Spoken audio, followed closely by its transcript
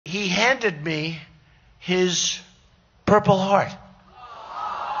handed me his Purple Heart.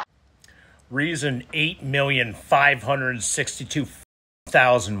 Reason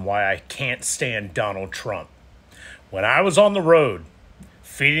 8,562,000 why I can't stand Donald Trump. When I was on the road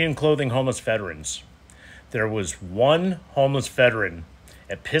feeding and clothing homeless veterans, there was one homeless veteran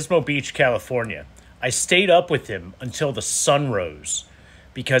at Pismo Beach, California. I stayed up with him until the sun rose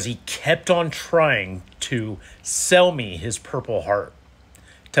because he kept on trying to sell me his Purple Heart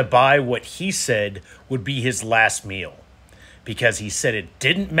to buy what he said would be his last meal, because he said it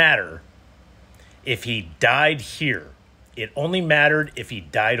didn't matter if he died here. It only mattered if he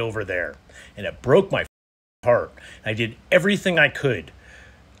died over there. And it broke my heart. I did everything I could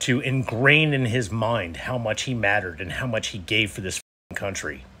to ingrain in his mind how much he mattered and how much he gave for this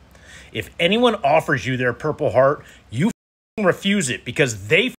country. If anyone offers you their Purple Heart, you refuse it, because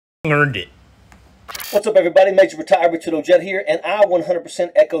they earned it. What's up, everybody? Major Retired Richard Ojeda here, and I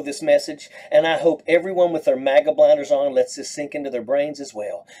 100% echo this message, and I hope everyone with their MAGA blinders on lets this sink into their brains as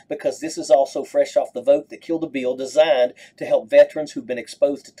well, because this is also fresh off the vote that killed a bill designed to help veterans who've been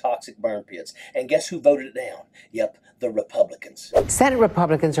exposed to toxic burn pits. And guess who voted it down? Yep, the Republicans. Senate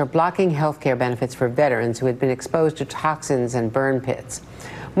Republicans are blocking health care benefits for veterans who had been exposed to toxins and burn pits.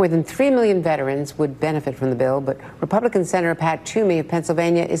 More than 3 million veterans would benefit from the bill, but Republican Senator Pat Toomey of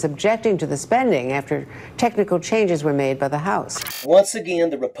Pennsylvania is objecting to the spending after technical changes were made by the House. Once again,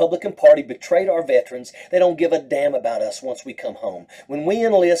 the Republican Party betrayed our veterans. They don't give a damn about us once we come home. When we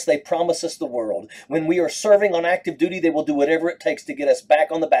enlist, they promise us the world. When we are serving on active duty, they will do whatever it takes to get us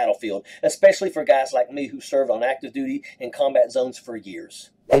back on the battlefield, especially for guys like me who served on active duty in combat zones for years.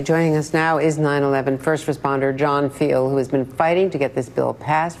 Joining us now is 9/11 first responder John Field, who has been fighting to get this bill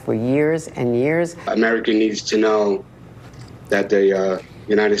passed for years and years. America needs to know that the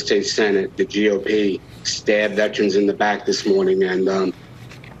United States Senate, the GOP, stabbed veterans in the back this morning, and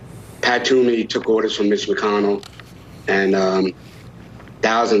Pat Toomey took orders from Mitch McConnell, and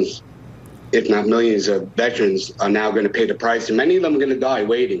thousands, if not millions, of veterans are now going to pay the price, and many of them are going to die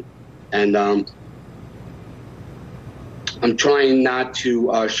waiting. And I'm trying not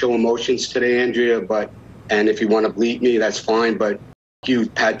to show emotions today, Andrea, and if you want to bleep me, that's fine, but you,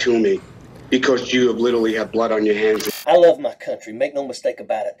 Pat Toomey, because you literally have blood on your hands. I love my country, make no mistake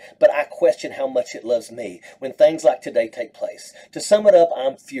about it, but I question how much it loves me when things like today take place. To sum it up,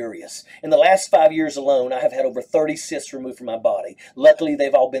 I'm furious. In the last 5 years alone, I have had over 30 cysts removed from my body. Luckily,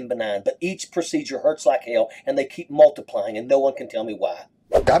 they've all been benign, but each procedure hurts like hell, and they keep multiplying, and no one can tell me why.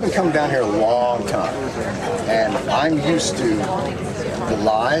 I've been coming down here a long time, and I'm used to the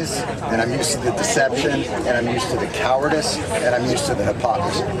lies, and I'm used to the deception, and I'm used to the cowardice, and I'm used to the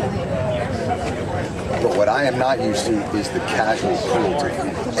hypocrisy. But what I am not used to is the casual cruelty.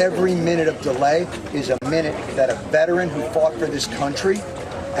 Every minute of delay is a minute that a veteran who fought for this country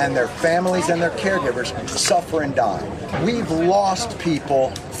and their families and their caregivers suffer and die. We've lost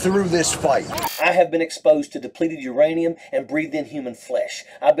people through this fight. I have been exposed to depleted uranium and breathed in human flesh.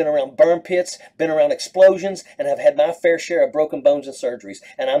 I've been around burn pits, been around explosions, and have had my fair share of broken bones and surgeries,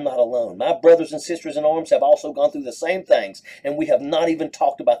 and I'm not alone. My brothers and sisters in arms have also gone through the same things, and we have not even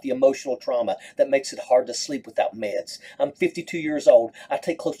talked about the emotional trauma that makes it hard to sleep without meds. I'm 52 years old. I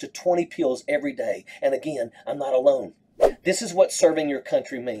take close to 20 pills every day, and again, I'm not alone. This is what serving your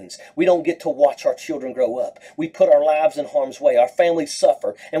country means. We don't get to watch our children grow up. We put our lives in harm's way. Our families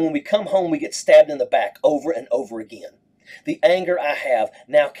suffer. And when we come home, we get stabbed in the back over and over again. The anger I have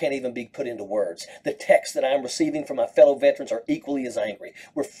now can't even be put into words. The texts that I'm receiving from my fellow veterans are equally as angry.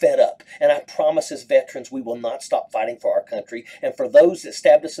 We're fed up. And I promise as veterans we will not stop fighting for our country. And for those that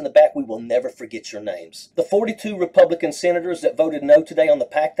stabbed us in the back, we will never forget your names. The 42 Republican senators that voted no today on the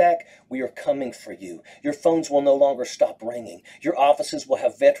PACT Act, we are coming for you. Your phones will no longer stop ringing. Your offices will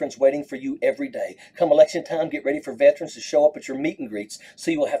have veterans waiting for you every day. Come election time, get ready for veterans to show up at your meet and greets,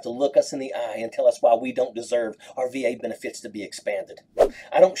 so you will have to look us in the eye and tell us why we don't deserve our VA benefits to be expanded.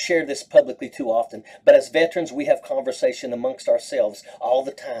 I don't share this publicly too often, but as veterans we have conversation amongst ourselves all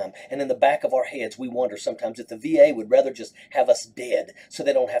the time, and in the back of our heads we wonder sometimes if the VA would rather just have us dead so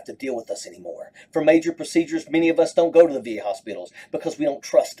they don't have to deal with us anymore. For major procedures, many of us don't go to the VA hospitals because we don't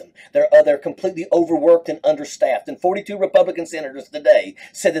trust them. They're completely overworked and understaffed, and 42 Republican senators today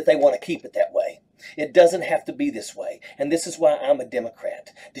said that they want to keep it that way. It doesn't have to be this way, and this is why I'm a Democrat.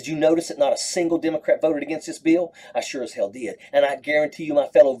 Did you notice that not a single Democrat voted against this bill? I sure as hell did, and I guarantee you my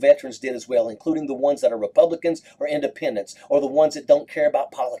fellow veterans did as well, including the ones that are Republicans or independents, or the ones that don't care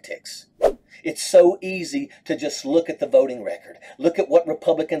about politics. It's so easy to just look at the voting record. Look at what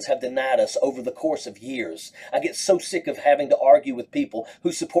Republicans have denied us over the course of years. I get so sick of having to argue with people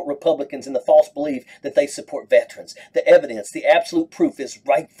who support Republicans in the false belief that they support veterans. The evidence, the absolute proof is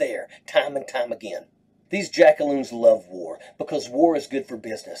right there, time and time again. These jackaloons love war because war is good for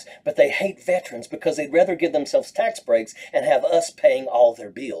business, but they hate veterans because they'd rather give themselves tax breaks and have us paying all their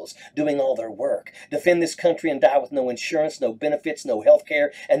bills, doing all their work, defend this country and die with no insurance, no benefits, no health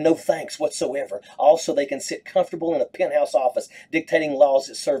care, and no thanks whatsoever, all so they can sit comfortable in a penthouse office dictating laws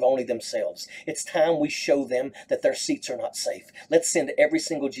that serve only themselves. It's time we show them that their seats are not safe. Let's send every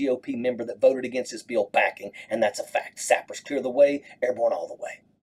single GOP member that voted against this bill packing, and that's a fact. Sappers clear the way, airborne all the way.